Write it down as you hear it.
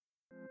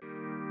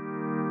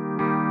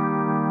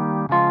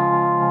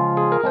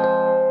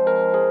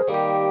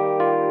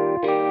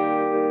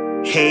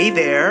Hey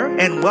there,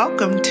 and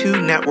welcome to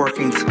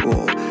Networking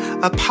School,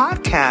 a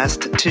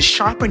podcast to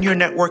sharpen your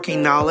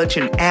networking knowledge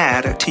and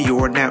add to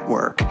your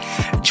network.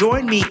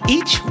 Join me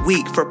each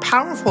week for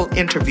powerful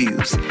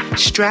interviews,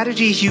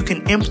 strategies you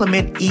can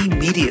implement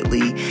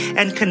immediately,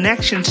 and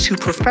connections to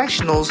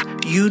professionals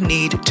you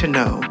need to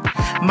know.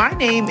 My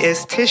name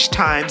is Tish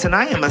Times, and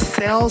I am a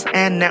sales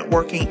and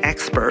networking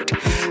expert.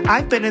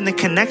 I've been in the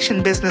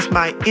connection business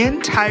my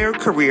entire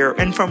career,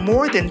 and for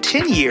more than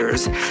 10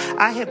 years,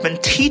 I have been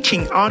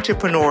teaching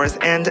entrepreneurs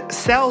and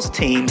sales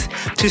teams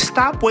to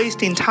stop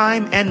wasting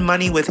time and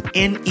money with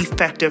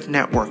ineffective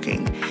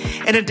networking.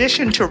 In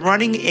addition to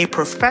running a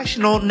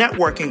professional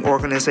networking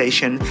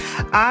organization,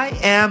 I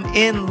am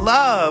in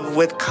love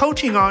with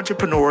coaching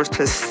entrepreneurs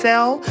to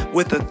sell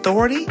with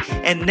authority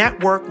and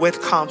network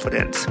with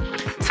confidence.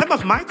 Some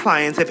of my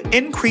clients have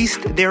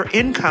increased their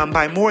income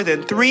by more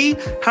than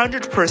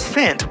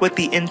 300% with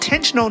the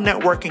intentional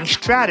networking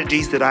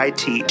strategies that I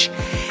teach.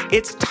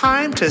 It's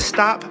time to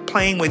stop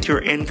playing with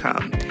your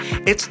income.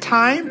 It's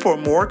time for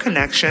more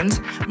connections,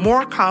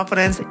 more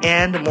confidence,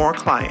 and more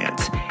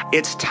clients.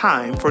 It's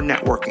time for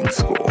Networking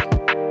School.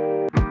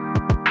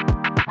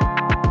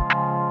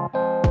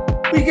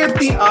 We get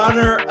the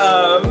honor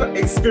of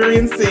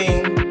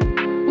experiencing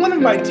one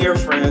of my dear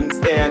friends,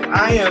 and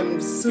I am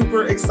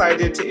super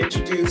excited to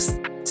introduce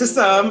to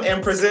some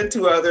and present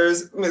to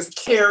others Miss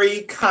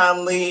Carrie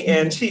Conley,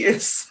 and she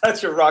is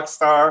such a rock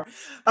star.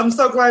 I'm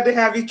so glad to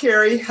have you,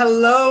 Carrie.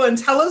 Hello, and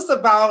tell us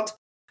about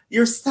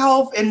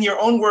yourself in your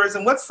own words,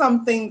 and what's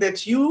something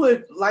that you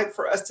would like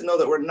for us to know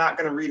that we're not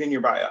going to read in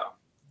your bio?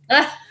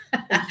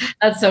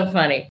 That's so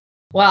funny.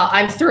 Well,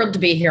 I'm thrilled to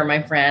be here,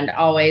 my friend.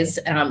 Always,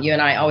 you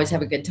and I always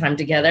have a good time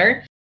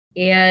together.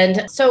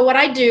 And so what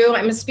I do,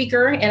 I'm a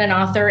speaker and an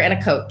author and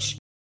a coach.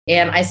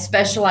 And I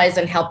specialize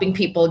in helping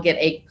people get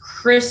a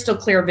crystal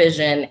clear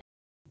vision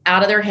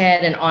out of their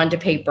head and onto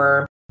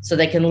paper so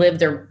they can live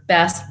their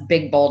best,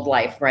 big, bold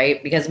life,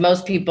 right? Because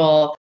most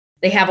people,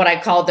 they have what I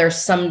call their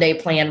someday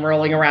plan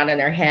rolling around in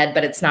their head,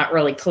 but it's not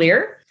really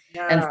clear.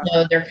 Yeah. And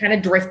so they're kind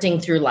of drifting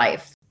through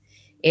life.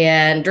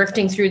 And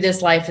drifting through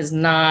this life is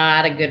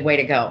not a good way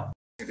to go.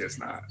 It is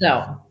not.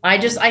 So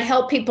I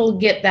help people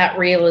get that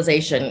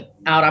realization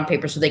out on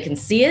paper so they can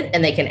see it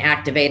and they can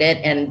activate it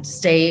and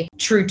stay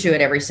true to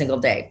it every single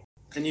day.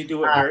 And you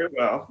do it very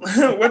well.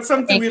 What's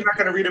something we're not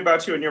going to read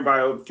about you in your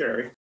bio,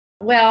 Carrie?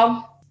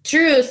 Well,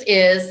 truth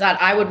is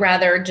that I would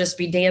rather just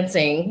be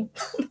dancing.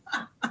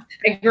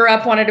 I grew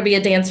up wanted to be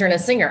a dancer and a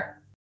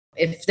singer.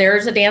 If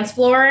there's a dance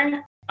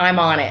floor, I'm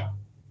on it.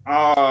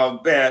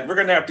 Oh, bad. We're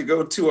going to have to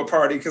go to a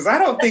party because I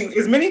don't think,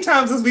 as many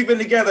times as we've been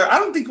together, I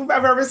don't think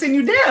I've ever seen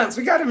you dance.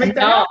 We got to make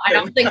that happen. No, I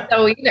don't think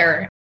so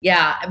either.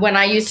 Yeah. When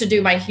I used to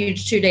do my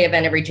huge 2-day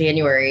event every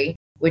January,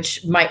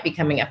 which might be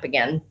coming up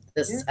again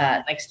this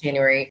next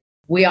January,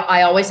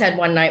 I always had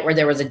one night where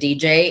there was a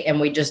DJ and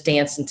we just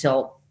danced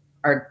until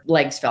our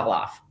legs fell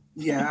off.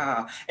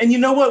 Yeah. And you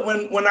know what?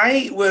 When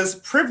I was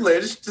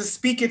privileged to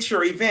speak at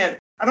your event,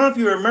 I don't know if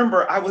you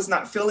remember, I was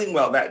not feeling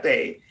well that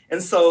day.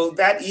 And so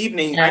that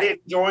evening, I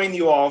didn't join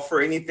you all for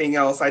anything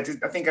else. I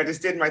think I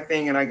just did my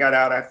thing and I got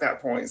out at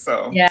that point.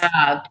 So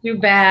yeah, too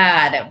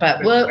bad. But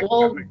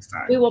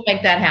we will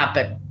make that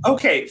happen.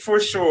 Okay,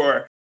 for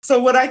sure. So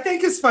what I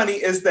think is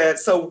funny is that,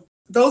 so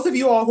those of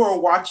you all who are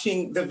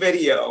watching the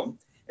video,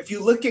 if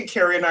you look at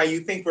Carrie and I, you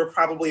think we're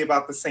probably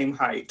about the same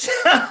height.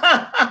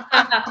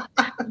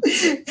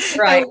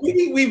 Right.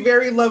 We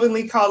very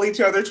lovingly call each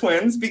other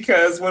twins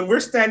because when we're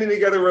standing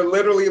together, we're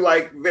literally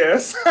like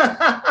this.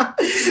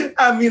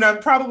 I mean, I'm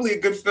probably a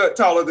good foot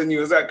taller than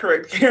you. Is that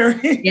correct,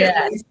 Carrie?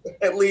 Yeah.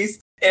 At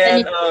least.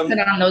 And you put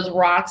on those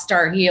rock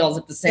star heels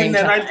at the same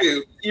time. And then I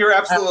do. You're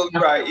absolutely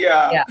right.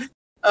 Yeah.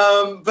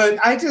 But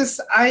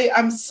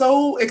I'm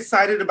so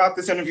excited about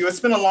this interview.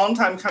 It's been a long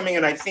time coming,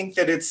 and I think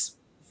that it's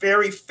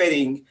very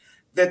fitting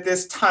that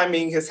this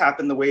timing has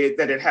happened the way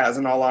that it has.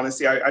 In all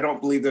honesty, I don't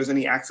believe there's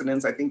any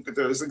accidents. I think that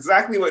there's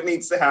exactly what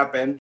needs to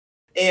happen.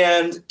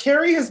 And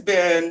Carrie has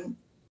been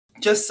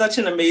just such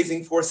an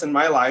amazing force in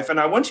my life. And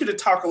I want you to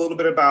talk a little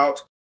bit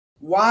about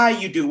why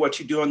you do what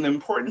you do and the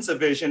importance of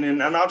vision.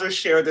 And I'll just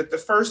share that the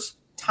first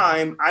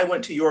time I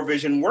went to your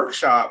vision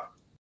workshop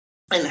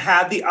and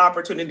had the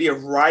opportunity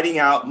of writing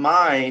out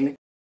mine,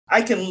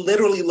 I can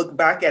literally look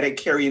back at it,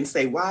 Carrie, and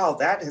say, wow,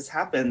 that has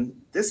happened.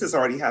 This has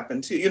already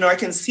happened too. You know, I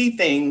can see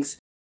things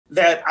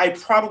that I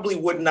probably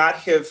would not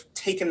have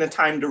taken the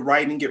time to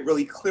write and get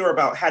really clear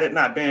about had it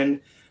not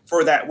been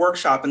for that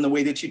workshop and the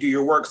way that you do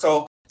your work.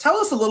 So tell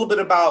us a little bit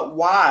about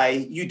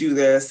why you do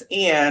this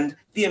and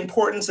the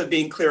importance of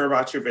being clear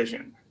about your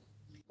vision.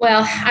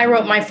 Well, I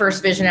wrote my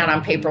first vision out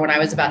on paper when I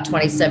was about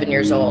 27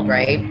 years old,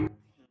 right?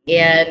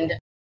 And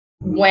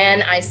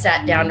when I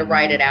sat down to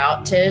write it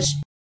out, Tish,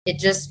 it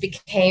just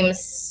became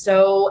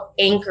so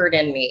anchored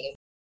in me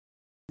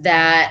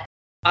that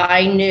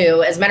I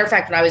knew, as a matter of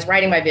fact, when I was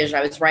writing my vision,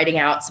 I was writing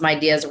out some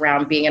ideas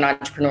around being an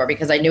entrepreneur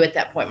because I knew at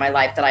that point in my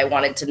life that I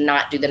wanted to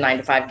not do the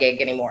 9-to-5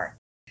 gig anymore.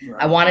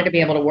 Right. I wanted to be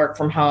able to work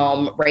from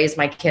home, raise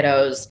my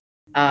kiddos,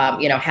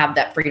 have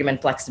that freedom and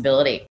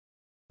flexibility.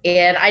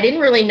 And I didn't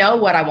really know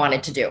what I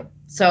wanted to do.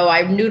 So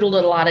I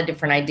noodled a lot of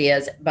different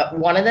ideas. But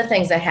one of the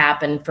things that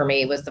happened for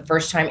me was the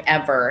first time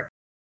ever,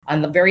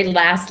 on the very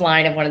last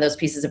line of one of those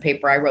pieces of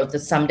paper, I wrote that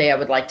someday I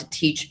would like to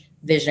teach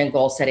vision and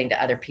goal setting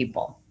to other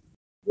people.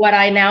 What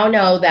I now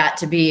know that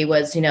to be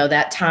was,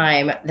 that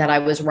time that I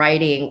was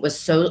writing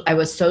I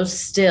was so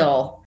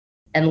still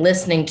and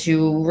listening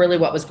to really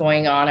what was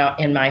going on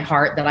in my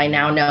heart, that I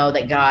now know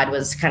that God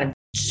was kind of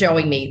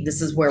showing me,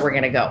 this is where we're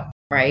going to go.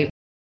 Right.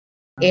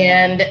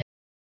 And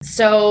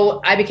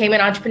so I became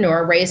an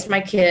entrepreneur, raised my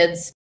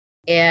kids.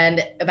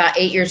 And about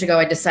 8 years ago,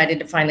 I decided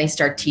to finally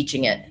start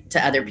teaching it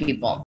to other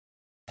people,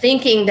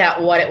 thinking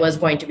that what it was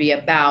going to be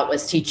about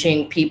was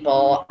teaching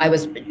people. I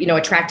was,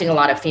 attracting a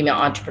lot of female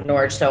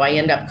entrepreneurs. So I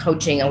ended up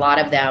coaching a lot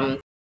of them,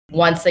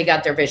 once they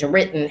got their vision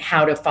written,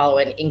 how to follow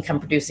an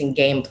income producing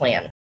game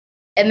plan.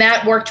 And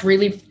that worked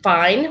really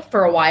fine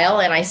for a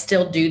while. And I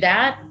still do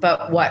that.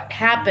 But what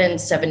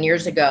happened 7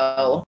 years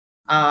ago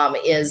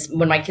is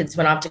when my kids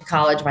went off to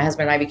college, my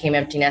husband and I became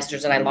empty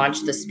nesters, and I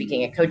launched the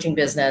speaking and coaching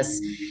business.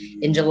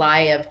 In July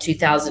of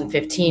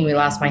 2015, we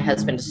lost my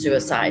husband to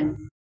suicide.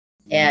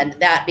 And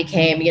that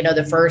became,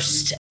 the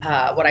first,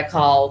 what I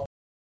call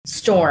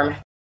storm,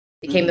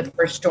 became the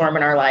first storm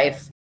in our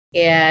life.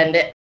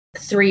 And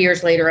 3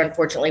 years later,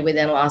 unfortunately, we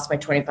then lost my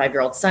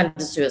 25-year-old son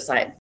to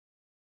suicide.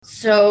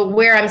 So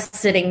where I'm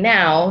sitting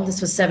now,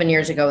 this was 7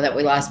 years ago that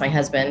we lost my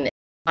husband.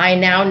 I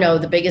now know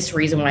the biggest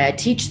reason why I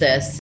teach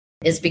this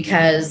is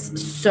because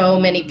so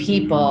many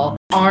people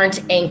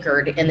aren't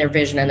anchored in their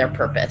vision and their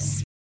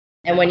purpose.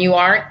 And when you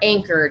aren't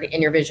anchored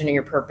in your vision and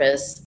your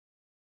purpose,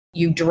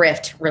 you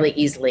drift really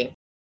easily.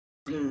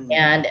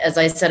 And as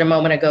I said a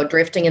moment ago,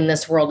 drifting in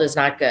this world is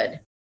not good,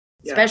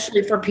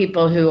 especially for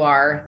people who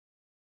are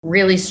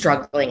really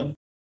struggling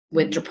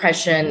with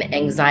depression,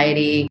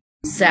 anxiety,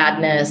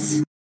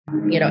 sadness,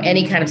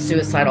 any kind of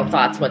suicidal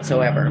thoughts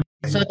whatsoever.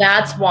 So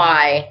that's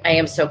why I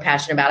am so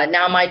passionate about it.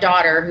 Now, my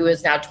daughter, who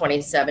is now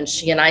 27,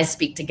 she and I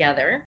speak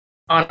together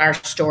on our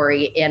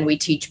story, and we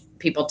teach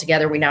people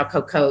together. We now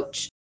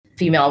co-coach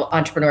female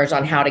entrepreneurs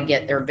on how to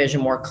get their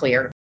vision more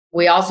clear.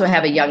 We also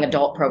have a young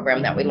adult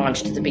program that we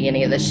launched at the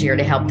beginning of this year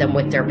to help them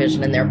with their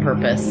vision and their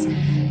purpose.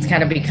 It's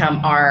kind of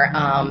become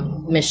our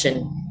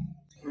mission.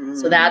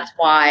 So that's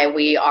why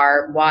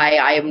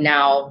I am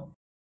now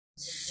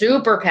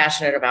super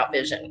passionate about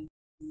vision.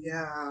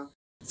 Yeah.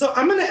 So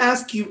I'm going to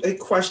ask you a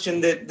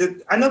question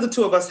that I know the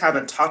two of us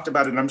haven't talked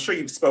about it, and I'm sure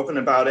you've spoken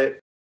about it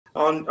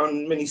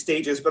on many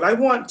stages, but I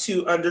want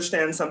to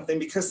understand something,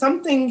 because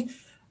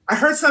I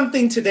heard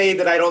something today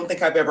that I don't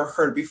think I've ever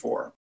heard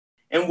before.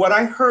 And what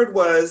I heard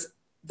was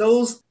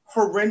those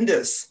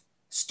horrendous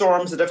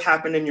storms that have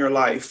happened in your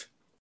life.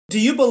 Do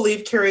you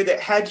believe, Carrie,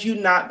 that had you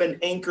not been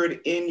anchored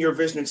in your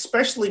vision,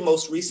 especially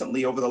most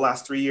recently over the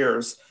last 3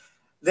 years,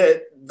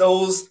 that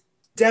those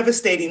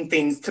devastating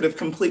things could have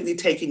completely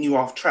taken you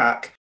off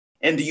track?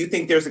 And do you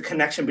think there's a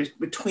connection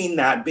between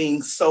that,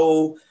 being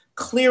so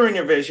clear in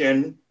your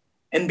vision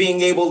and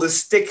being able to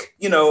stick,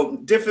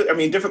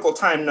 difficult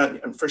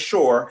time for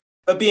sure,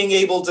 but being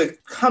able to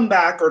come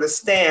back or to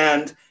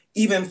stand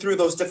even through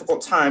those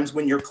difficult times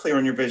when you're clear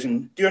in your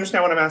vision? Do you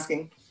understand what I'm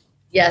asking?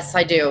 Yes,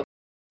 I do.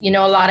 A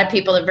lot of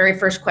people, the very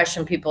first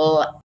question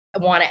people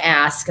want to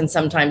ask, and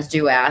sometimes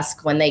do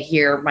ask when they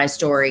hear my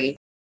story,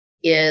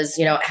 is,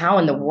 how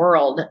in the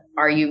world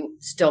are you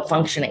still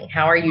functioning?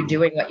 How are you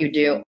doing what you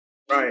do?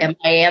 Right. And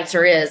my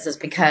answer is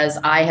because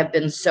I have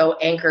been so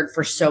anchored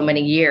for so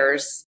many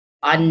years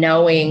on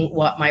knowing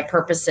what my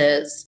purpose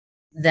is,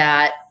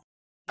 that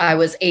I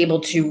was able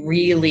to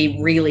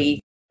really, really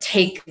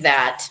take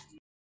that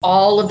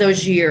all of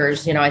those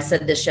years. I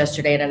said this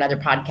yesterday in another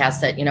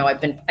podcast that,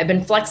 I've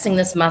been flexing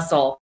this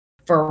muscle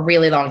for a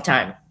really long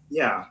time.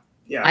 Yeah.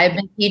 Yeah. I've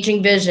been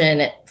teaching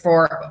vision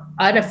for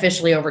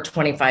unofficially over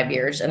 25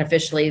 years and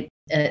officially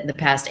the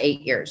past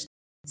 8 years.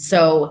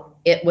 So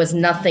it was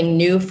nothing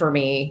new for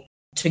me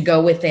to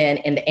go within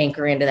and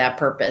anchor into that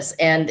purpose.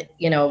 And,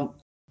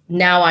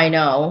 now I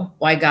know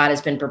why God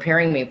has been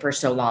preparing me for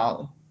so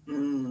long.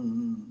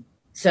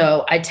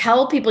 So I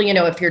tell people,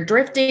 if you're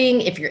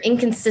drifting, if you're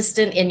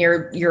inconsistent in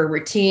your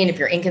routine, if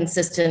you're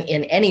inconsistent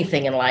in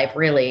anything in life,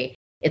 really,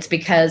 it's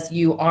because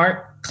you aren't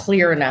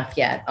clear enough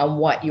yet on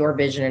what your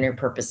vision and your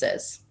purpose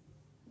is.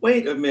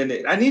 Wait a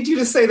minute. I need you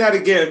to say that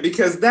again,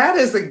 because that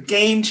is a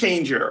game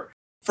changer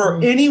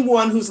for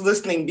anyone who's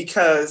listening,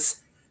 because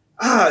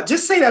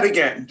just say that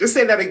again. Just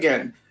say that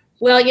again.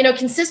 Well,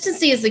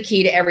 consistency is the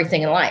key to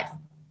everything in life.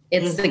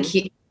 It's the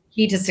key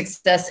to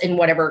success in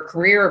whatever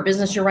career or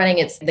business you're running.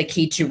 It's the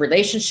key to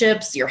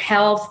relationships, your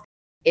health.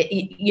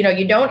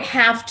 You don't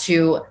have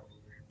to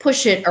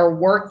push it or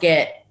work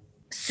it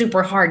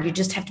super hard. You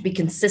just have to be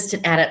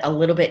consistent at it a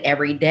little bit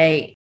every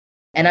day.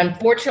 And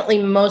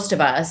unfortunately, most of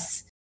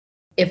us,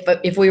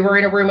 if we were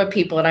in a room of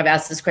people, and I've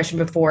asked this question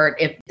before,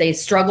 if they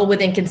struggle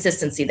with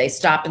inconsistency, they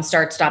stop and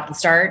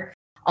start,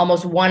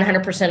 almost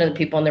 100% of the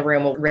people in the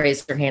room will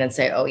raise their hand and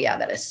say, oh yeah,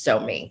 that is so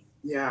me.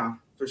 Yeah,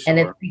 for sure. And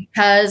it's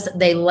because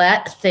they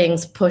let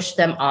things push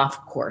them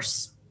off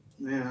course.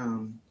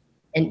 Yeah.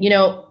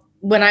 And,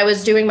 when I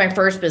was doing my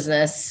first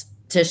business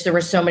Tish, there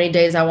were so many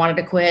days I wanted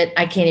to quit.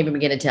 I can't even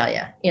begin to tell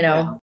you,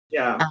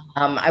 Yeah.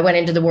 I went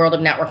into the world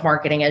of network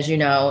marketing, as you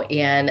know,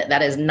 and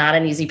that is not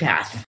an easy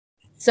path.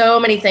 So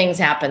many things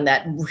happened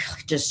that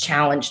really just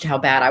challenged how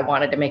bad I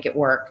wanted to make it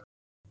work.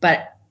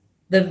 But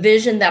the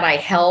vision that I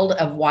held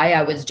of why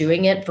I was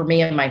doing it for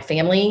me and my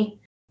family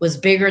was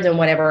bigger than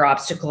whatever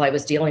obstacle I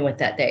was dealing with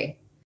that day.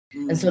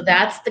 And so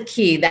that's the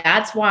key.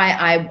 That's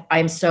why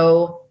I'm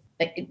so,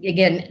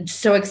 again,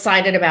 so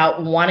excited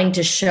about wanting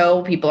to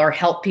show people or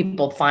help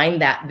people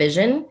find that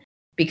vision,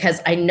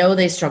 because I know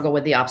they struggle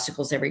with the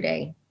obstacles every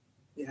day.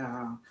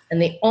 Yeah.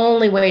 And the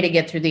only way to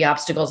get through the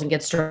obstacles and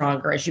get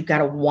stronger is you've got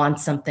to want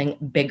something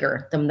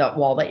bigger than the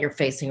wall that you're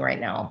facing right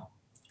now.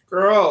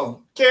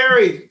 Girl,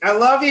 Carrie, I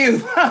love you.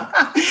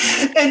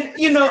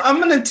 And, I'm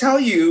going to tell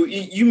you,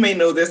 you may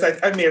know this,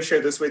 I may have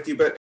shared this with you,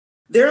 but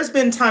there's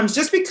been times,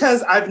 just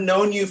because I've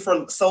known you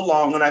for so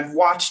long and I've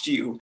watched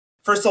you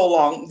for so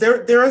long,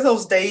 there are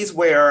those days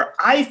where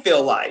I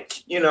feel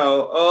like,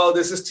 oh,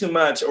 this is too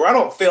much, or I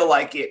don't feel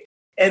like it.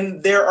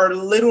 And there are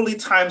literally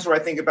times where I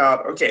think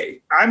about,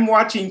 okay, I'm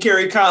watching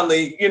Carrie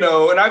Conley,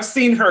 and I've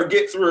seen her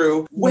get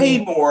through way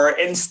more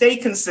and stay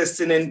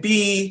consistent and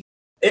be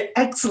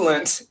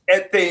excellent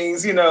at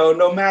things,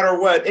 no matter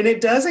what. And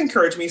it does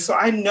encourage me. So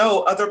I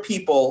know other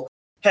people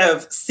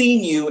have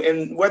seen you,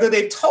 and whether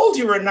they've told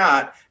you or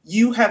not,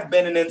 you have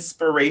been an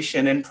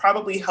inspiration and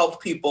probably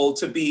helped people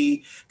to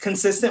be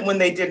consistent when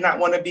they did not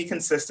want to be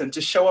consistent,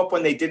 to show up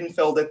when they didn't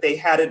feel that they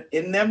had it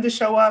in them to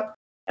show up.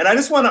 And I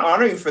just want to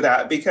honor you for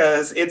that,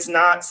 because it's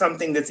not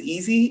something that's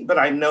easy, but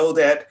I know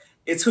that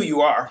it's who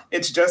you are.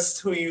 It's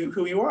just who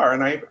you are.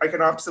 And I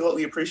can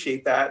absolutely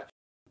appreciate that.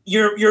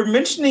 You're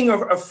mentioning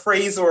a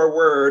phrase or a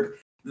word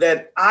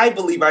that I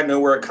believe I know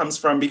where it comes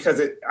from,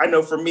 because I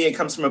know for me, it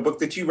comes from a book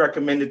that you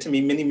recommended to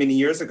me many, many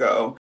years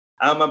ago,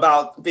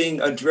 about being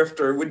a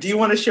drifter. Do you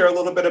want to share a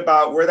little bit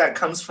about where that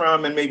comes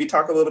from, and maybe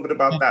talk a little bit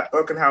about that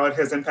book and how it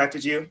has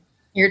impacted you?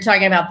 You're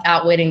talking about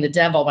Outwitting the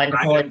Devil by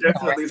Napoleon Hill. I'm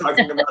definitely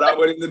talking about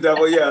Outwitting the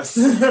Devil, yes.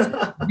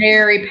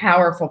 Very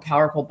powerful,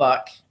 powerful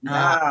book.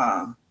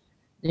 Yeah.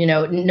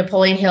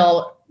 Napoleon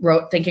Hill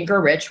wrote Think and Grow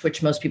Rich,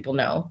 which most people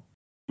know.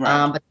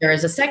 Right. But there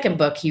is a second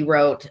book he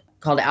wrote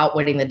called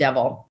Outwitting the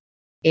Devil.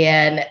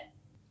 And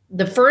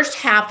the first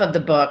half of the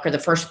book, or the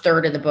first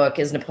third of the book,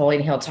 is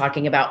Napoleon Hill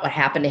talking about what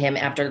happened to him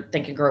after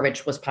Think and Grow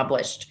Rich was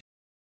published.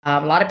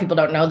 A lot of people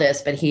don't know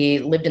this, but he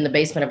lived in the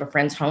basement of a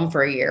friend's home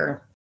for a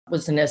year,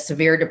 was in a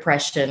severe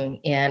depression,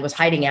 and was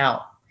hiding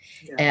out.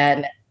 Yeah.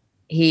 And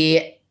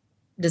he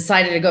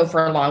decided to go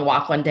for a long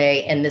walk one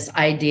day, and this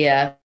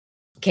idea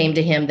came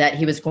to him that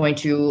he was going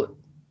to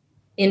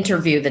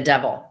interview the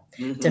devil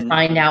to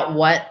find out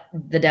what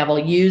the devil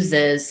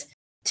uses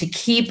to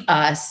keep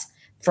us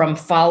from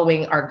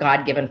following our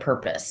God-given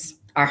purpose,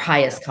 our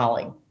highest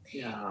calling.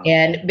 Yeah.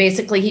 And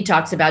basically he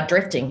talks about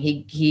drifting.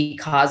 He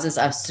causes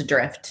us to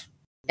drift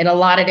in a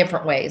lot of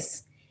different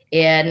ways.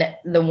 And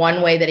the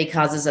one way that he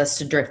causes us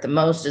to drift the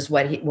most is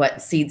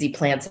what seeds he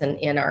plants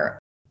in our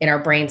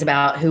brains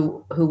about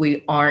who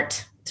we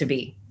aren't to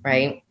be,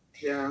 right?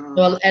 Yeah.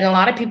 Well, and a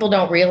lot of people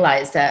don't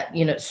realize that,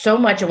 so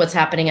much of what's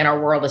happening in our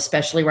world,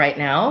 especially right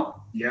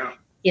now,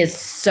 is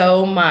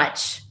so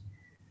much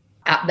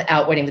the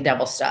outwitting the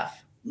devil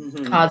stuff,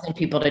 causing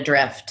people to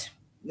drift.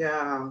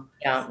 Yeah.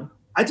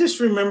 I just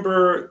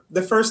remember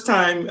the first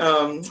time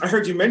I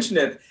heard you mention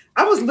it,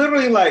 I was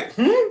literally like,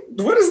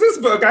 what is this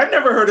book? I've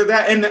never heard of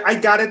that. And I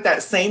got it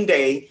that same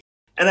day.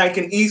 And I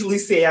can easily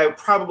say I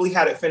probably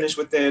had it finished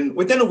within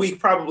a week,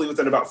 probably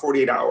within about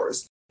 48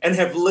 hours, and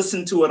have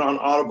listened to it on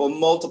Audible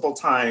multiple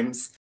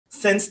times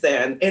since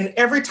then. And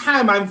every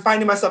time I'm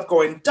finding myself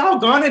going,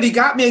 doggone it, he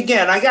got me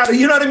again.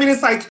 You know what I mean?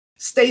 It's like,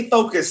 stay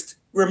focused.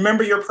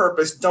 Remember your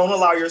purpose. Don't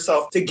allow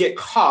yourself to get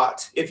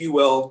caught, if you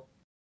will,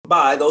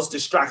 by those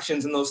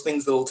distractions and those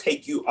things that will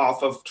take you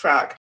off of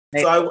track.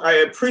 Right. So I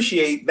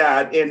appreciate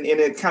that. And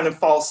it kind of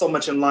falls so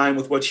much in line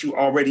with what you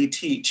already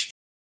teach.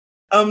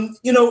 On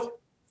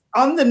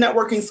the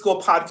Networking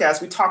School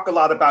podcast, we talk a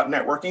lot about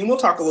networking. We'll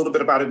talk a little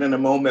bit about it in a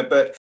moment.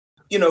 But,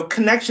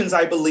 connections,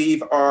 I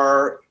believe,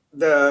 are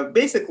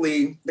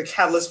basically the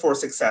catalyst for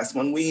success.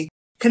 When we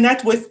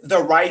connect with the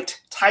right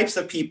types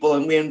of people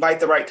and we invite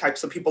the right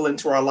types of people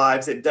into our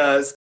lives, it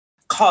can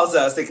cause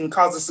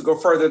us to go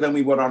further than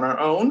we would on our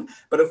own.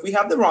 But if we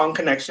have the wrong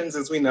connections,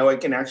 as we know, it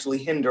can actually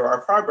hinder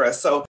our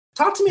progress. So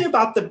talk to me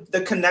about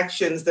the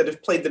connections that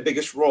have played the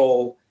biggest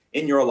role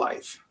in your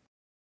life.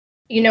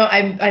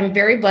 I'm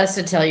very blessed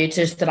to tell you,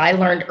 Tish, that I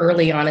learned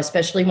early on,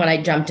 especially when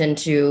I jumped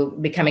into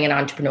becoming an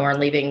entrepreneur and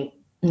leaving,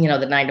 the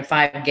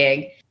 9-to-5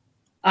 gig.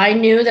 I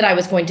knew that I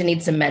was going to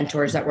need some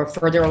mentors that were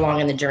further along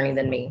in the journey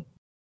than me.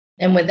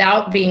 And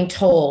without being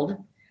told,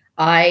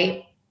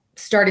 I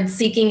started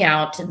seeking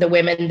out the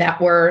women that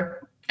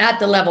were at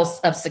the levels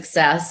of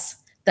success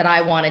that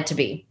I wanted to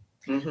be.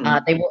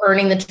 They were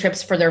earning the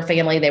trips for their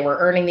family. They were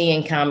earning the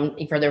income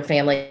for their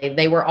family.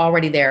 They were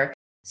already there.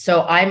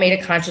 So I made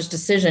a conscious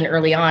decision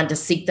early on to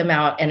seek them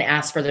out and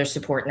ask for their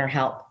support and their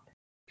help.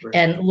 Right.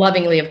 And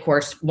lovingly, of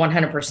course,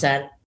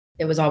 100%,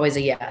 it was always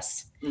a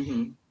yes.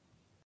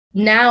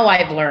 now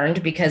I've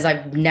learned, because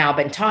I've now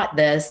been taught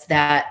this,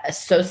 that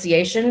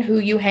association, who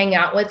you hang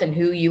out with and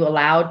who you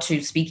allow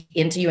to speak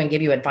into you and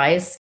give you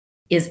advice,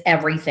 is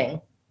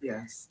everything.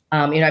 Yes.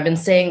 I've been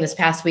saying this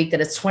past week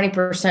that it's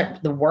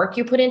 20% the work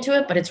you put into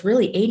it, but it's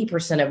really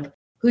 80% of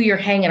who you're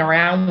hanging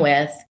around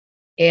with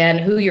and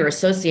who you're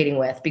associating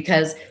with.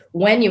 Because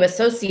when you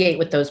associate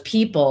with those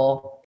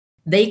people,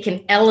 they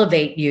can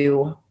elevate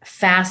you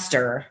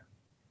faster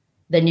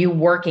than you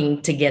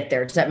working to get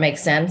there. Does that make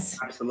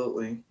sense?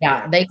 Absolutely.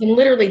 Yeah. They can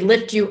literally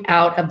lift you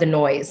out of the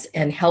noise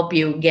and help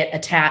you get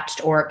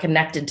attached or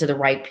connected to the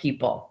right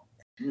people.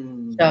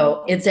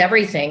 So it's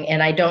everything.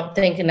 And I don't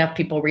think enough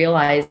people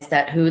realize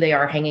that who they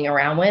are hanging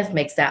around with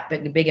makes that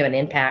big of an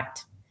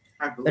impact.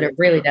 But it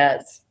really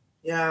does.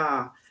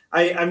 Yeah.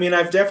 I mean,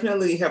 I've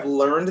definitely have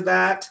learned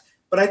that.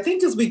 But I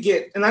think as we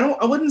get, and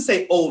I wouldn't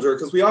say older,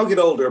 because we all get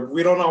older, but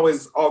we don't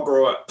always all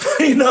grow up.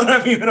 You know what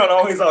I mean? We don't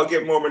always all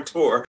get more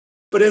mature.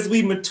 But as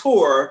we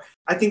mature,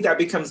 I think that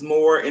becomes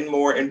more and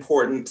more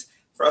important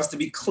for us to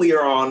be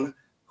clear on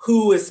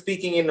who is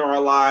speaking into our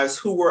lives,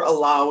 who we're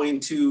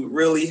allowing to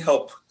really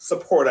help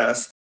support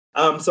us.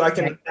 So I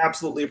can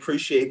absolutely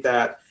appreciate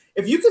that.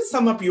 If you could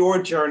sum up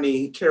your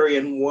journey, Carrie,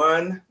 in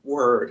one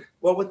word,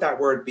 what would that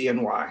word be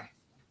and why?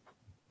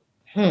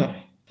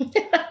 I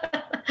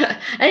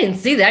didn't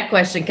see that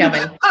question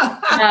coming.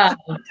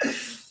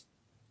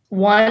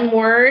 One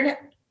word,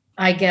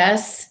 I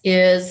guess,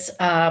 is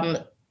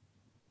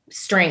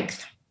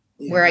strength,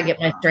 where I get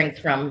my strength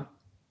from.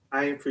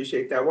 I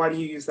appreciate that. Why do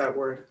you use that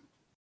word?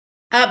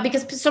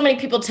 Because so many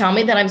people tell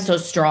me that I'm so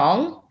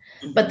strong,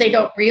 but they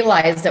don't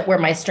realize that where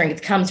my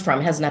strength comes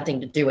from has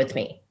nothing to do with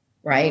me,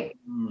 right?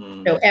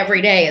 So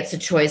every day it's a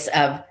choice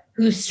of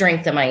whose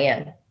strength am I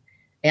in?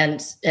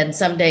 And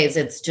some days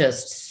it's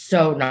just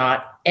so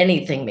not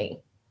anything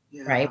me,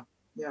 right?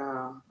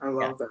 Yeah, I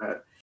love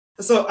that.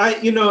 So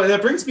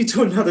that brings me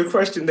to another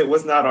question that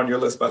was not on your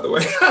list, by the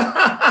way.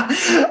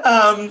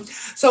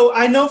 So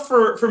I know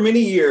for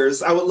many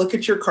years, I would look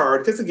at your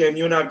card, because again,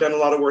 you and I have done a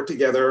lot of work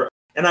together.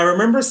 And I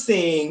remember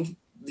seeing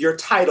your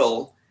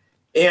title,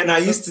 and I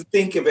used to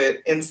think of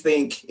it and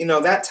think,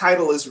 that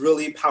title is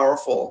really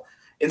powerful.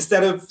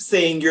 Instead of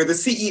saying you're the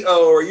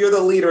CEO or you're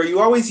the leader, you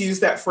always use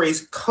that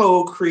phrase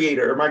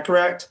co-creator. Am I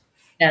correct?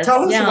 Yes,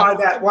 Tell us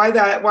why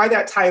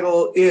that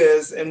title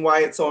is and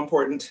why it's so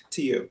important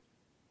to you.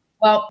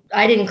 Well,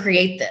 I didn't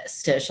create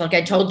this, Tish. Like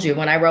I told you,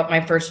 when I wrote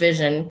my first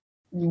vision,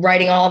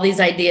 writing all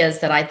these ideas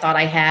that I thought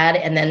I had,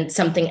 and then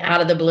something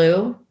out of the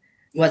blue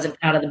wasn't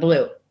out of the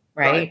blue,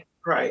 right?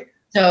 Right.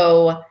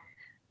 So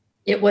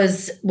it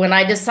was when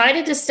I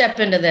decided to step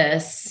into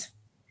this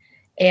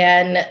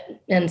and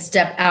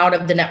step out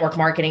of the network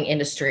marketing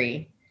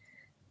industry,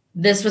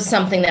 this was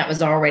something that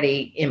was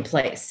already in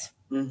place.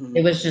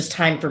 It was just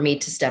time for me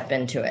to step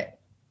into it.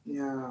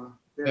 Yeah,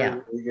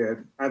 very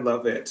good. I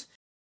love it.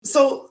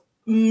 So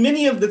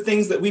many of the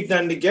things that we've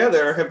done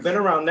together have been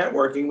around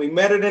networking. We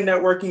met at a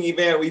networking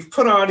event. We've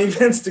put on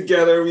events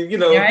together.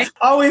 We've,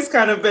 always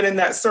kind of been in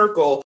that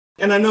circle.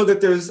 And I know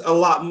that there's a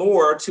lot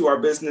more to our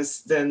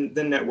business than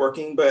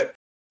networking, but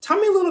tell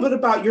me a little bit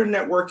about your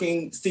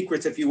networking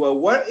secrets, if you will.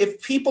 What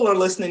if people are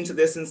listening to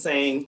this and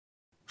saying,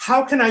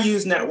 how can I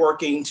use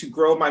networking to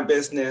grow my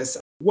business?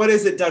 What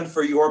has it done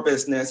for your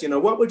business?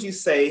 What would you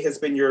say has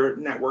been your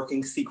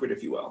networking secret,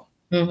 if you will?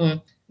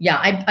 Yeah,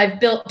 I've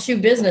built 2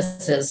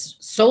 businesses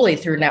solely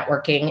through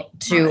networking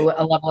to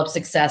a level of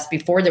success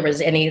before there was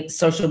any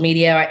social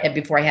media,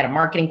 before I had a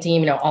marketing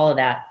team, all of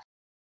that.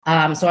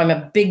 So I'm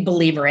a big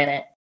believer in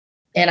it.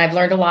 And I've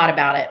learned a lot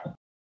about it.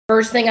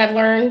 First thing I've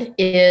learned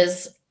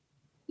is,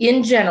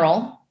 in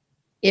general,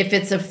 if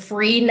it's a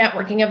free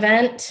networking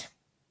event,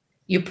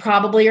 you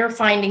probably are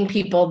finding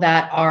people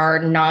that are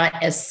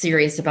not as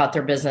serious about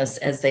their business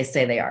as they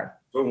say they are.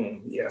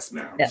 Boom. Yes,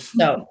 ma'am. Yeah,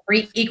 so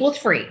free equals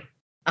free.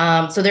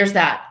 So there's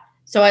that.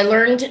 So I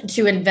learned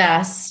to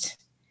invest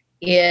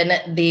in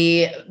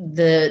the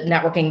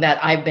networking that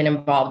I've been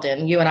involved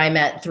in. You and I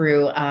met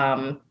through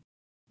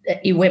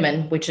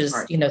eWomen, which is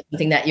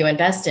something that you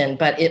invest in,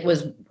 but it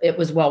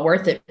was well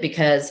worth it,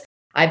 because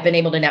I've been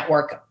able to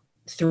network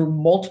through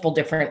multiple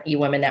different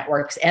eWomen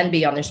networks and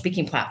be on their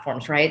speaking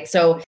platforms, right?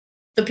 So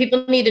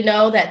people need to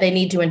know that they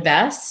need to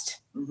invest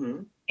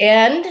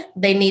and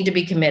they need to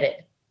be committed.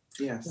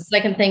 Yes. The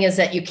second thing is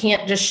that you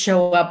can't just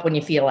show up when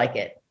you feel like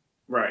it.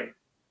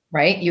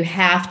 Right? You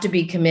have to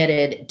be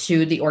committed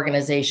to the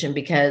organization,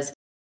 because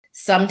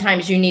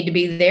sometimes you need to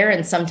be there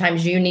and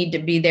sometimes you need to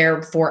be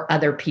there for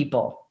other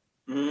people.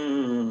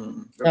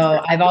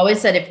 So I've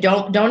always said,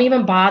 don't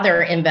even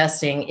bother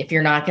investing if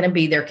you're not going to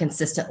be there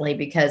consistently,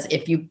 because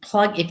if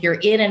you're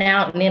in and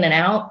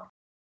out,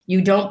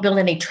 you don't build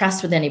any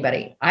trust with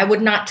anybody. I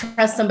would not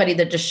trust somebody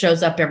that just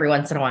shows up every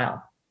once in a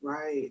while.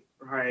 Right.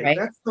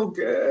 That's so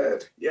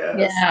good.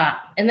 Yes. Yeah.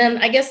 And then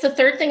I guess the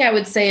third thing I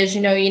would say is,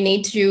 you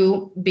need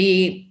to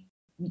be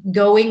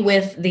going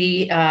with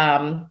the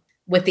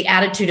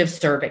attitude of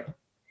serving.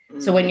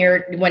 So when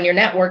you're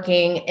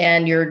networking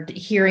and you're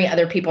hearing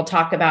other people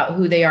talk about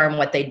who they are and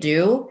what they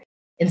do,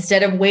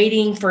 instead of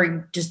waiting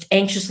for just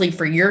anxiously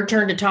for your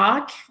turn to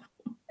talk,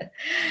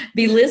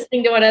 Be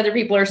listening to what other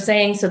people are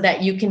saying so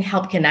that you can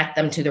help connect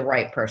them to the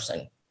right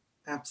person.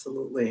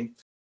 Absolutely.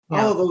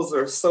 Yeah. All of those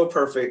are so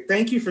perfect.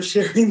 Thank you for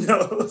sharing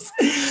those.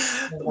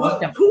 Who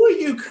are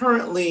you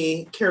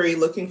currently, Carrie,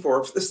 looking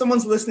for? If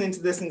someone's listening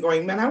to this and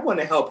going, man, I want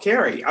to help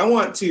Carrie. I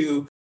want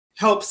to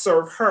help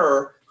serve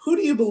her. Who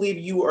do you believe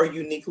you are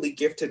uniquely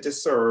gifted to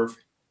serve?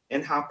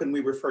 And how can we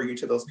refer you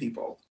to those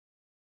people?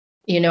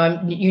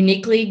 I'm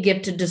uniquely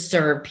gifted to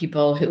serve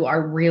people who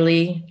are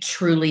really,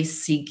 truly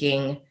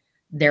seeking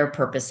their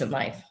purpose in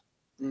life.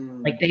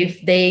 Like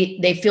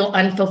they feel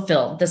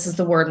unfulfilled. This is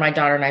the word my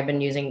daughter and I have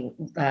been using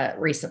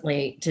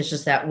recently, to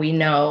just that we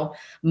know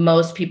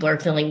most people are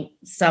feeling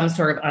some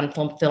sort of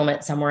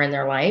unfulfillment somewhere in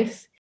their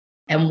life.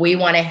 And we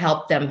want to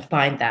help them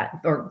find that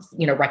or,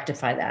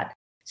 rectify that.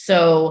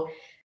 So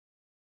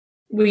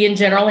we in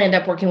general end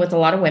up working with a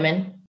lot of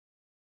women.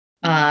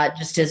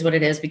 Just is what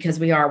it is because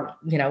we are,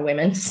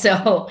 women.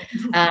 So,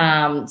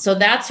 so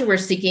that's who we're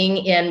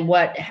seeking. And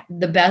what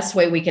the best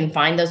way we can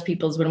find those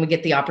people is when we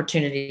get the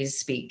opportunity to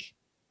speak.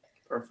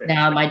 Perfect.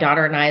 Now, my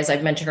daughter and I, as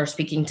I've mentioned, are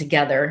speaking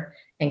together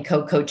and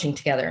co-coaching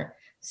together.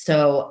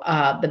 So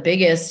the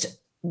biggest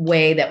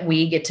way that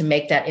we get to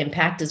make that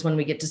impact is when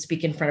we get to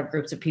speak in front of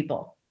groups of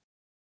people.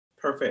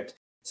 Perfect.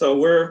 So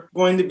we're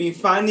going to be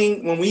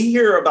finding, when we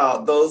hear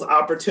about those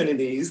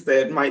opportunities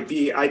that might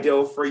be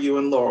ideal for you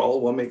and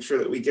Laurel, we'll make sure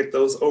that we get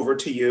those over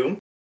to you.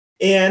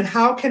 And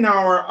how can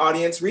our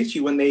audience reach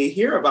you when they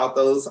hear about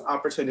those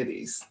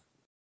opportunities?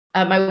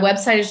 My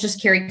website is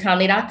just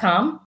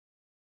carrieconley.com.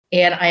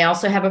 And I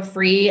also have a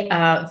free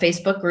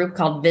Facebook group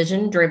called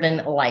Vision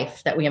Driven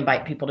Life that we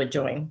invite people to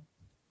join.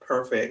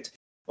 Perfect.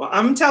 Well,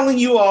 I'm telling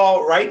you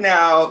all right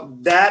now,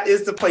 that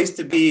is the place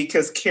to be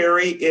because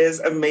Carrie is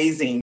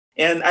amazing.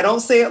 And I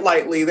don't say it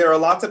lightly. There are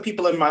lots of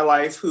people in my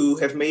life who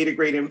have made a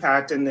great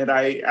impact and that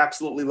I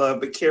absolutely love.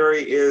 But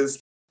Carrie is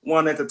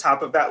one at the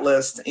top of that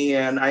list.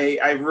 And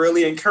I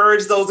really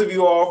encourage those of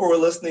you all who are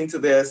listening to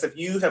this, if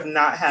you have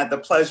not had the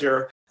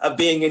pleasure of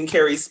being in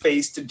Carrie's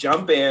space, to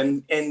jump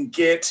in and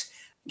get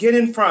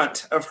in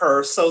front of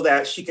her so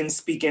that she can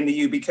speak into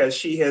you, because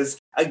she has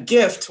a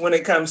gift when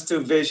it comes to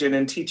vision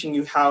and teaching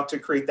you how to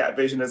create that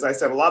vision. As I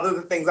said, a lot of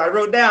the things I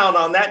wrote down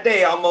on that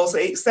day, almost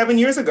 7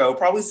 years ago,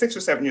 probably 6 or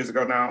 7 years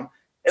ago now,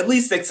 at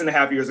least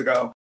 6.5 years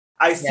ago,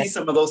 I see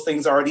some of those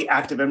things already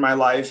active in my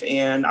life,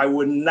 and I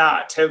would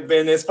not have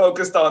been as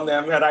focused on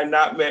them had I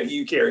not met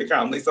you, Carrie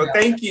Conley. So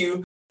thank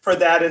you for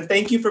that. And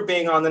thank you for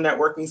being on the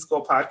Networking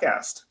School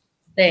podcast.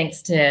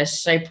 Thanks,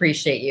 Tish. I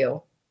appreciate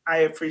you. I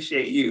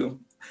appreciate you.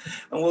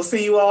 And we'll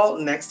see you all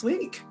next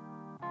week.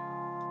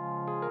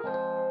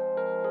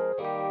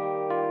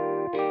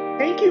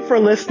 Thank you for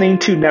listening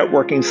to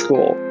Networking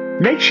School.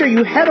 Make sure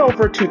you head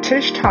over to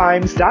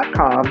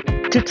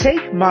tishtimes.com to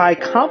take my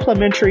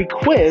complimentary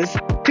quiz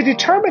to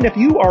determine if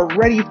you are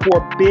ready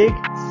for big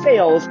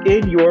sales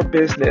in your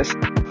business.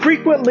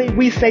 Frequently,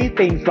 we say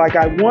things like,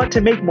 I want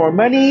to make more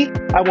money,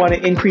 I want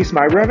to increase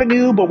my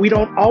revenue, but we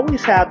don't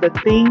always have the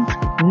things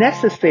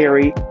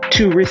necessary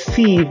to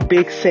receive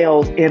big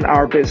sales in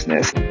our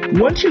business.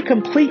 Once you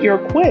complete your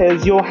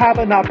quiz, you'll have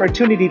an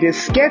opportunity to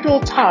schedule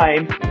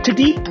time to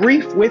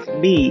debrief with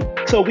me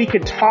so we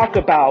can talk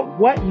about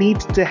what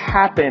needs to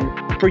happen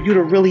for you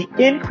to really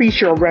increase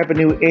your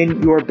revenue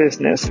in your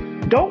business.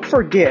 Don't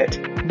forget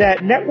that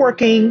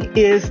networking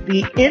is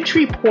the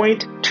entry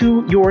point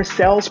to your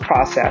sales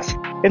process.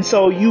 And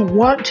so you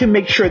want to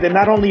make sure that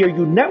not only are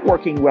you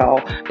networking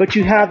well, but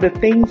you have the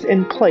things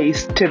in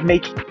place to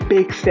make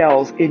big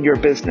sales in your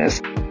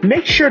business.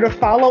 Make sure to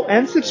follow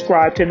and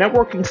subscribe to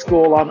Networking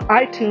School on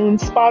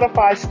iTunes,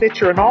 Spotify,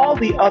 Stitcher, and all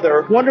the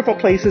other wonderful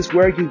places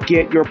where you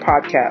get your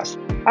podcast.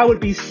 I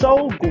would be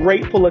so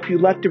grateful if you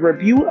left a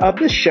review of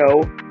the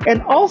show,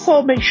 and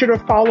also make sure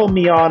to follow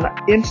me on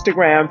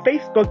Instagram,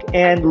 Facebook,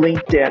 and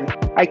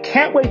LinkedIn. I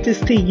can't wait to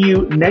see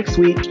you next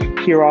week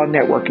here on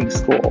Networking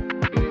School.